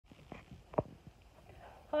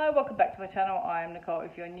Hi, welcome back to my channel. I am Nicole.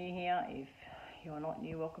 If you're new here, if you are not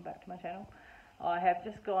new, welcome back to my channel. I have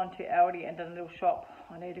just gone to Aldi and done a little shop.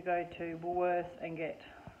 I need to go to Woolworths and get,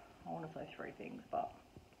 I want to say 3 things, but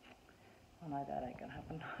I know that ain't going to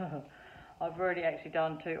happen. I've already actually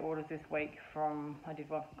done 2 orders this week I did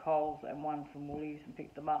one from Coles and one from Woolies and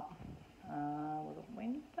picked them up. Was it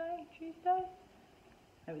Wednesday? Tuesday?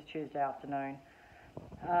 It was Tuesday afternoon.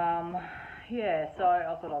 Yeah, so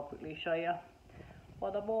I thought I'll quickly show you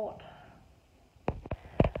what I bought.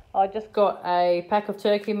 I just got a pack of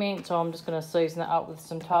turkey meat, so I'm just going to season it up with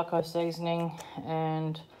some taco seasoning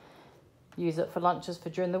and use it for lunches for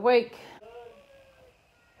during the week.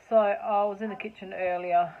 So I was in the kitchen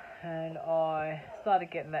earlier and I started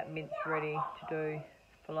getting that mince ready to do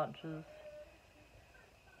for lunches.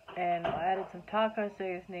 And I added some taco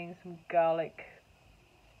seasoning, some garlic,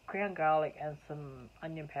 ground garlic and some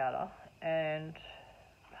onion powder, and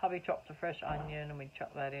hubby chopped a fresh onion and we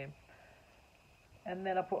chopped that in. And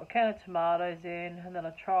then I put a can of tomatoes in and then I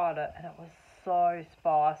tried it and it was so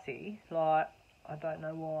spicy, like I don't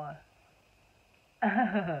know why.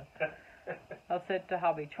 I said to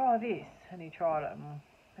hubby, try this, and he tried it and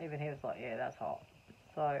even he was like, yeah, that's hot.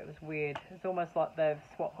 So it was weird. It's almost like they've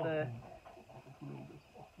swapped the...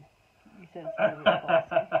 You said it's a little bit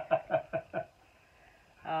spicy.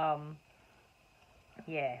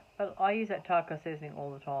 Yeah, but I use that taco seasoning all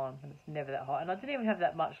the time and it's never that hot. And I didn't even have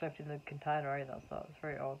that much left in the container either, so it was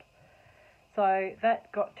very odd. So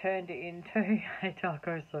that got turned into a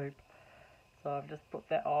taco soup. So I've just put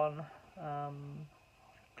that on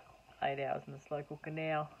 8 hours in the slow cooker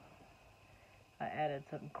now. I added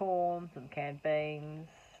some corn, some canned beans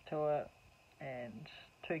to it, and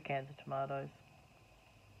 2 cans of tomatoes.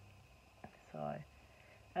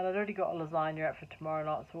 And I'd already got a lasagna out for tomorrow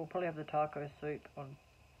night, so we'll probably have the taco soup on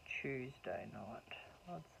Tuesday night,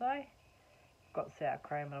 I'd say. I've got sour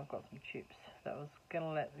cream and I've got some chips that I was going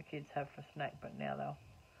to let the kids have for a snack, but now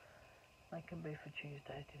they can be for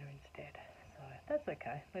Tuesday's dinner instead. So that's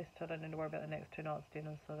okay. At least I don't need to worry about the next 2 nights'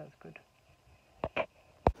 dinners, so that's good.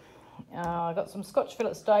 I got some Scotch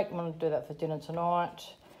fillet steak. I'm going to do that for dinner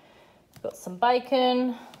tonight. Got some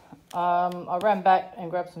bacon. I ran back and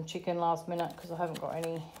grabbed some chicken last minute because I haven't got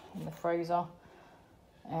any in the freezer,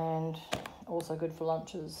 and also good for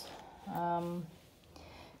lunches.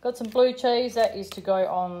 Got some blue cheese, that is to go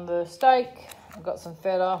on the steak. I've got some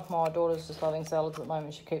feta. My daughter's just loving salads at the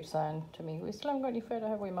moment. She keeps saying to me, we still haven't got any feta,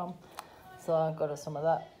 have we, Mum? So I got her some of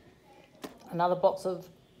that. Another box of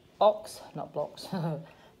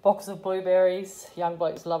blueberries. Young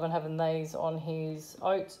bloke's loving having these on his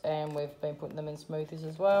oats, and we've been putting them in smoothies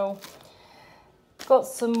as well. Got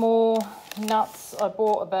some more nuts. I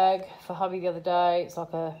bought a bag for hubby the other day. It's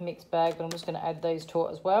like a mixed bag, but I'm just going to add these to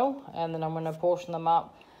it as well, and then I'm going to portion them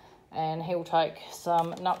up, and he'll take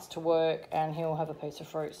some nuts to work and he'll have a piece of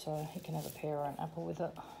fruit, so he can have a pear or an apple with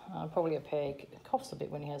it. Probably a pear. It coughs a bit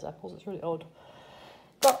when he has apples. It's really odd.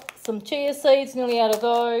 Got some chia seeds, nearly out of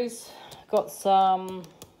those. Got some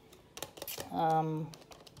what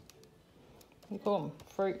do you call them?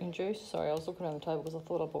 Fruit and juice. Sorry, I was looking around the table because I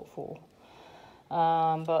thought I bought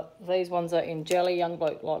 4. But these ones are in jelly. Young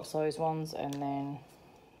bloke likes those ones, and then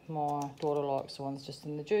my daughter likes the ones just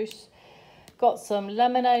in the juice. Got some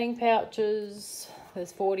laminating pouches.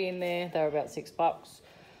 There's 40 in there. They're about $6.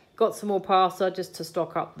 Got some more pasta just to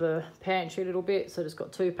stock up the pantry a little bit. So just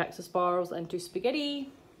got 2 packs of spirals and 2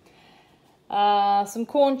 spaghetti. Some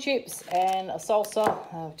corn chips and a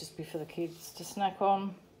salsa, just be for the kids to snack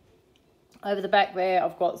on. Over the back there,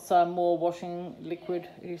 I've got some more washing liquid.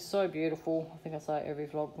 It is so beautiful. I think I say every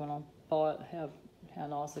vlog when I buy it, how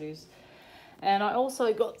nice it is. And I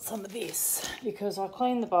also got some of this because I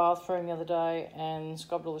cleaned the bathroom the other day and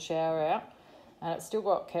scrubbed all the shower out, and it's still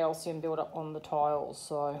got calcium built up on the tiles.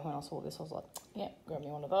 So when I saw this, I was like, yeah, grab me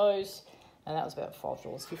one of those. And that was about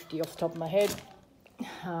 $5.50 off the top of my head.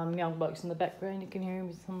 Young bloke's in the background, you can hear him,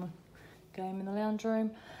 he's on the game in the lounge room.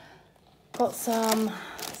 Got some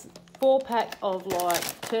 4-pack of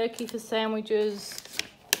like turkey for sandwiches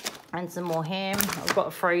and some more ham. I've got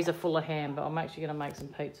a freezer full of ham, but I'm actually going to make some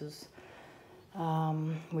pizzas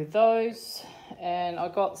with those. And I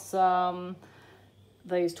got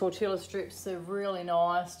these tortilla strips. They're really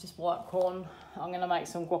nice, just white corn. I'm going to make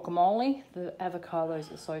some guacamole. The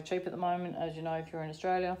avocados are so cheap at the moment, as you know, if you're in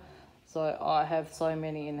Australia. So I have so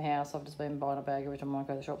many in the house. I've just been buying a bag every time I go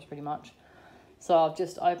to the shops pretty much. So I've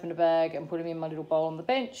just opened a bag and put them in my little bowl on the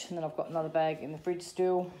bench. And then I've got another bag in the fridge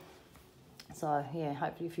still. So yeah,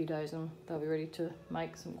 hopefully a few days and they'll be ready to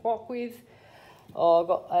make some guac with. Oh, I've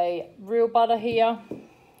got a real butter here.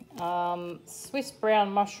 Swiss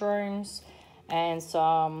brown mushrooms and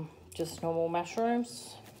some just normal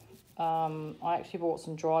mushrooms. I actually bought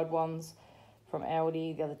some dried ones from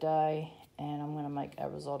Aldi the other day, and I'm going to make a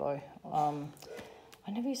risotto.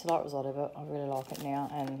 I never used to like risotto, but I really like it now,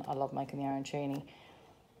 and I love making the arancini.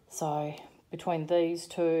 So between these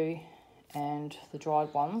two and the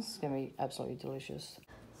dried ones, it's going to be absolutely delicious.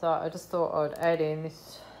 So I just thought I'd add in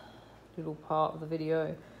this little part of the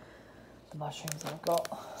video, the mushrooms I've got.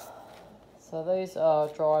 So these are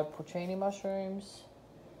dried porcini mushrooms.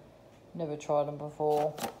 Never tried them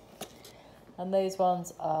before. And these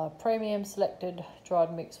ones are premium selected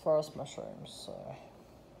dried mixed forest mushrooms. So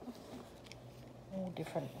all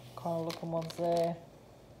different kind of looking ones there.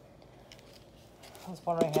 I was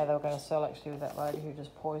wondering how they were going to sell actually with that lady who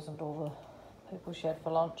just poisoned all the people she had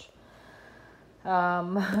for lunch.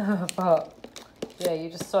 But yeah, you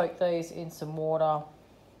just soak these in some water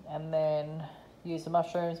and then use the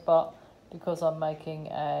mushrooms, but because I'm making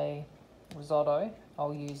a risotto,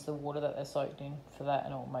 I'll use the water that they're soaked in for that,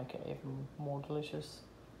 and it'll make it even more delicious.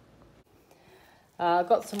 I've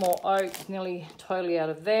got some more oats, nearly totally out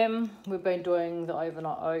of them. We've been doing the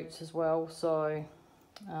overnight oats as well, so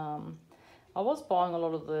I was buying a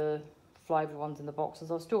lot of the flavoured ones in the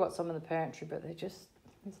boxes. I've still got some in the pantry, but there's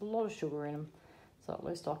a lot of sugar in them, so at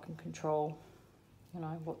least I can control, you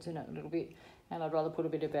know, what's in it a little bit. And I'd rather put a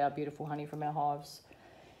bit of our beautiful honey from our hives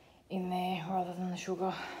in there rather than the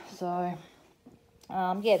sugar. So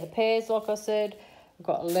yeah, the pears, like I said, I've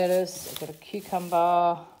got a lettuce, I've got a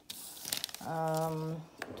cucumber,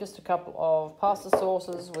 just a couple of pasta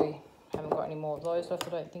sauces. We haven't got any more of those left,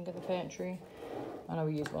 I don't think, in the pantry. I know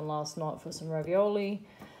we used one last night for some ravioli.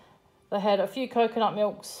 They had a few coconut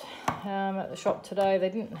milks at the shop today.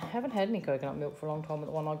 They haven't had any coconut milk for a long time at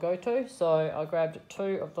the one I go to, so I grabbed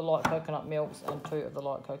 2 of the light coconut milks and 2 of the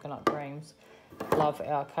light coconut creams. Love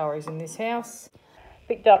our curries in this house.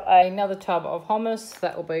 Picked up another tub of hummus.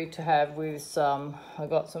 That will be to have with some, I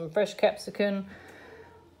got some fresh capsicum.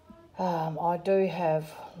 I do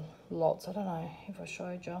have lots, I don't know if I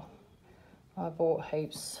showed you. I bought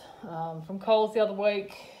heaps from Coles the other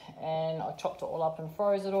week, and I chopped it all up and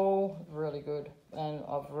froze it all. Really good, and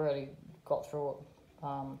I've really got through it.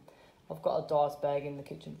 I've got a dice bag in the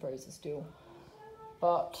kitchen freezer still,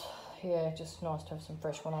 but yeah, just nice to have some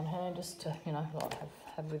fresh one on hand, just to, you know, like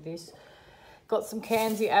have with this. Got some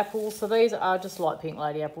Kanzi apples. So these are just light pink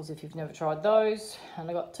lady apples if you've never tried those. And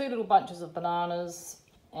I got 2 little bunches of bananas,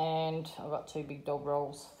 and I've got 2 big dog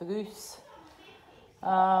rolls for Goose.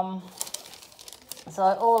 So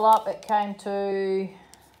all up, it came to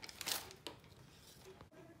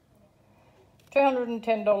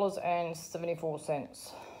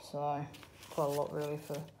 $210.74. So quite a lot really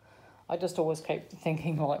for. I just always keep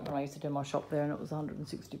thinking, like when I used to do my shop there, and it was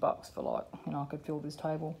 $160 for, like, you know, I could fill this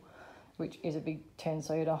table, which is a big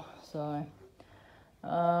 10-seater. So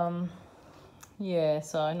yeah,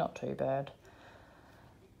 so not too bad.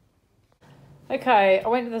 Okay, I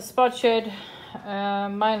went to the spud shed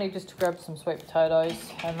mainly just to grab some sweet potatoes,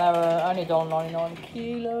 and they were only $1.99 a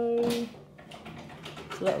kilo,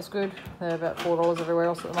 so that was good. They're about $4 everywhere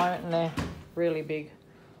else at the moment, and they're really big.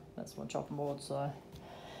 That's my chopping board, so a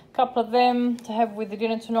couple of them to have with the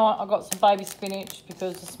dinner tonight. I got some baby spinach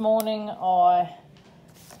because this morning I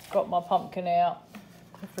got my pumpkin out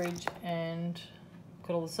the fridge and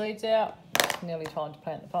got all the seeds out. It's nearly time to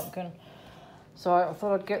plant the pumpkin, so I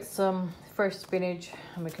thought I'd get some fresh spinach,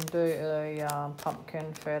 and we can do a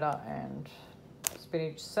pumpkin feta and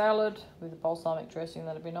spinach salad with a balsamic dressing.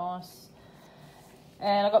 That'd be nice.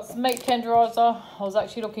 And I got some meat tenderizer. I was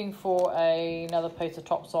actually looking for another piece of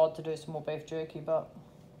topside to do some more beef jerky, but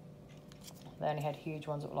they only had huge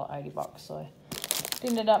ones that were like $80, so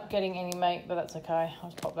didn't end up getting any meat, but that's okay. I'll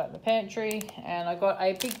just pop that in the pantry. And I got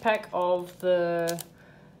a big pack of the,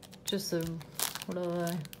 just the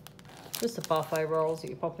buffet rolls that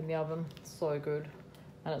you pop in the oven. So good.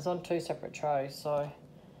 And it's on 2 separate trays, so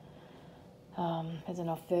there's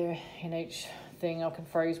enough there in each thing. I can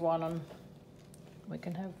freeze one, and we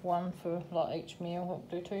can have one for like each meal. I'll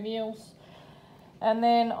do 2 meals. And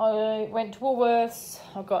then I went to Woolworths.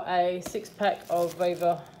 I got a 6-pack of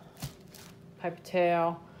Viva paper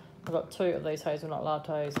towel. I got 2 of these hazelnut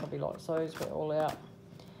lattes. Hubby likes those, but all out.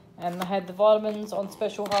 And they had the vitamins on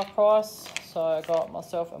special half price, so I got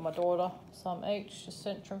myself and my daughter some each, just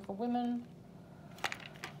Centrum for women.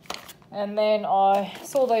 And then I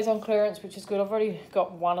saw these on clearance, which is good. I've already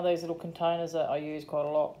got one of these little containers that I use quite a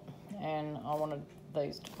lot, and I wanted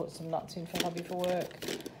these to put some nuts in for hubby for work.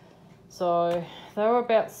 So they were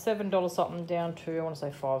about $7 something down to, I want to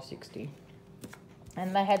say $5.60.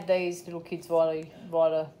 And they had these little kids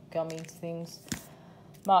Vita gummies things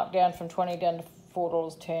marked down from $20 down to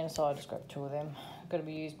 $4.10, so I just grabbed 2 of them. got to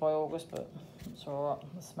be used by August, but it's alright.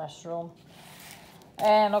 I smashed it on.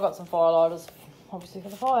 And I got some firelighters, obviously for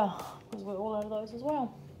the fire, because we're all out of those as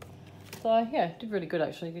well. So yeah, did really good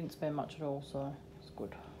actually. Didn't spend much at all, so it's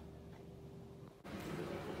good.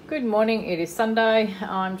 Good morning, it is Sunday.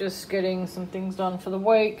 I'm just getting some things done for the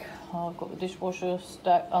week. I've got the dishwasher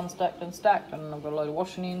unstacked and stacked, and I've got a load of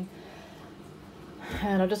washing in.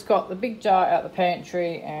 And I just got the big jar out the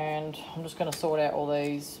pantry, and I'm just going to sort out all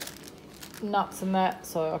these nuts and that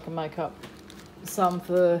so I can make up some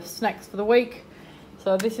for snacks for the week.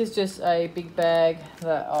 So this is just a big bag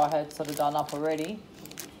that I had sort of done up already,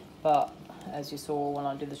 but as you saw when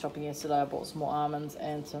I did the shopping yesterday, I bought some more almonds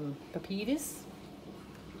and some pepitas.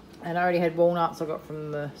 And I already had walnuts I got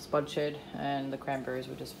from the spud shed, and the cranberries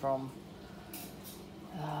were just from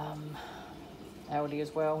Aldi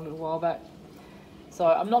as well a little while back. So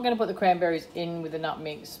I'm not going to put the cranberries in with the nut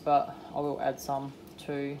mix, but I will add some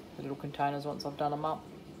to the little containers once I've done them up.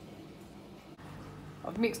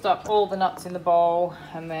 I've mixed up all the nuts in the bowl,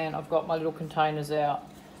 and then I've got my little containers out,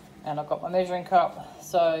 and I've got my measuring cup.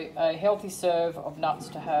 So a healthy serve of nuts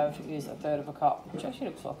to have is 1/3 of a cup, which actually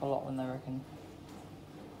looks like a lot when they reckon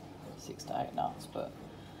 6 to 8 nuts. But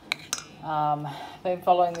been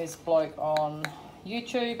following this bloke on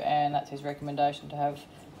YouTube, and that's his recommendation to have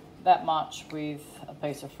that much with a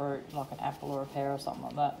piece of fruit, like an apple or a pear or something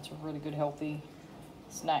like that. It's a really good healthy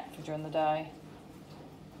snack for during the day.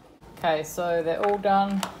 Okay, so they're all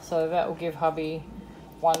done. So that will give hubby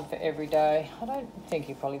one for every day. I don't think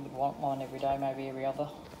he probably would want one every day, maybe every other.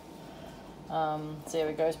 So there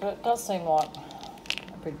it goes. But it does seem like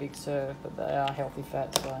a pretty big serve, but they are healthy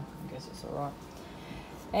fats, so I guess it's alright.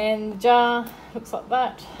 And the jar looks like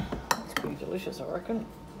that. Looks pretty delicious, I reckon.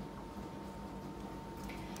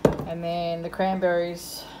 And then the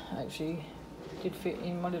cranberries actually did fit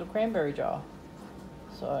in my little cranberry jar.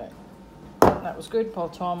 So that was good. By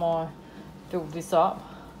the time I filled this up,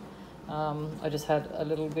 I just had a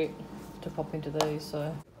little bit to pop into these.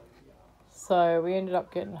 So we ended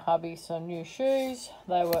up getting hubby some new shoes.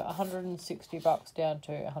 They were $160 down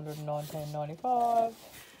to $119.95.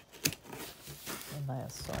 And they are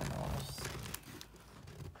so nice.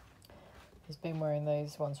 He's been wearing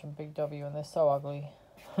these ones from Big W, and they're so ugly.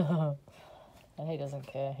 And he doesn't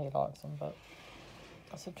care, he likes them, but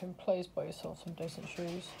I said to him, please buy yourself some decent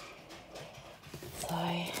shoes. So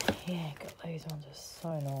yeah, got these ones, are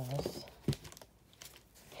so nice.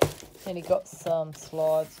 Then he got some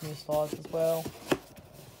slides, new slides as well,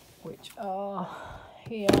 which are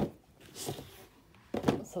here.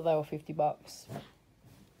 So they were $50.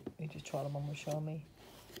 He just tried them on with Xiaomi.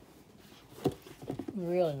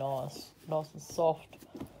 Really nice and soft.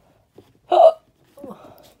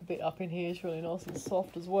 A bit up in here is really nice and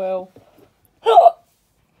soft as well.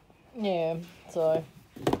 Yeah, so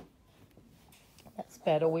that's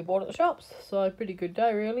about all we bought at the shops. So pretty good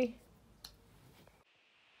day, really.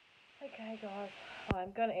 Okay guys,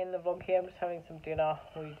 I'm going to end the vlog here. I'm just having some dinner.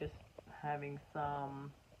 We're just having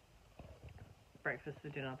some breakfast for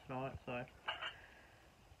dinner tonight. So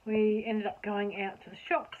we ended up going out to the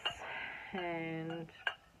shops, and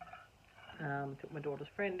took my daughter's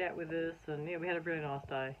friend out with us, and yeah, we had a really nice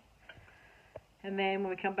day. And then when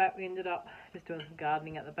we come back, we ended up just doing some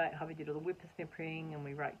gardening at the back. Hubby did all the whippersnipping, and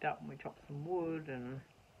we raked up and we chopped some wood, and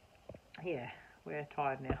yeah, we're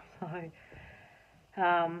tired now.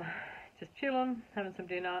 So just chilling, having some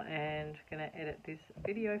dinner, and gonna edit this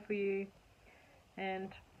video for you.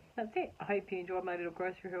 And that's it. I hope you enjoyed my little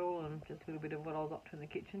grocery haul and just a little bit of what I was up to in the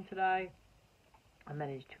kitchen today. I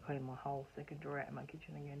managed to clean my whole second drawer out in my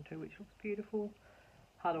kitchen again too, which looks beautiful.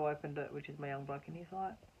 Hado opened it, which is my young bloke, and he's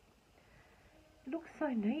like, it looks so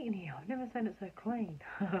neat in here. I've never seen it so clean.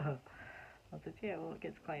 I said, yeah, well, it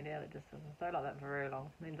gets cleaned out. It just doesn't stay like that for very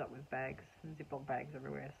long. It ends up with bags and Ziploc bags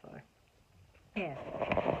everywhere. So yeah.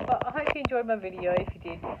 But I hope you enjoyed my video. If you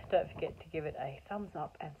did, don't forget to give it a thumbs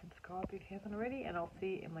up and subscribe if you haven't already. And I'll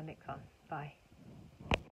see you in my next one. Bye.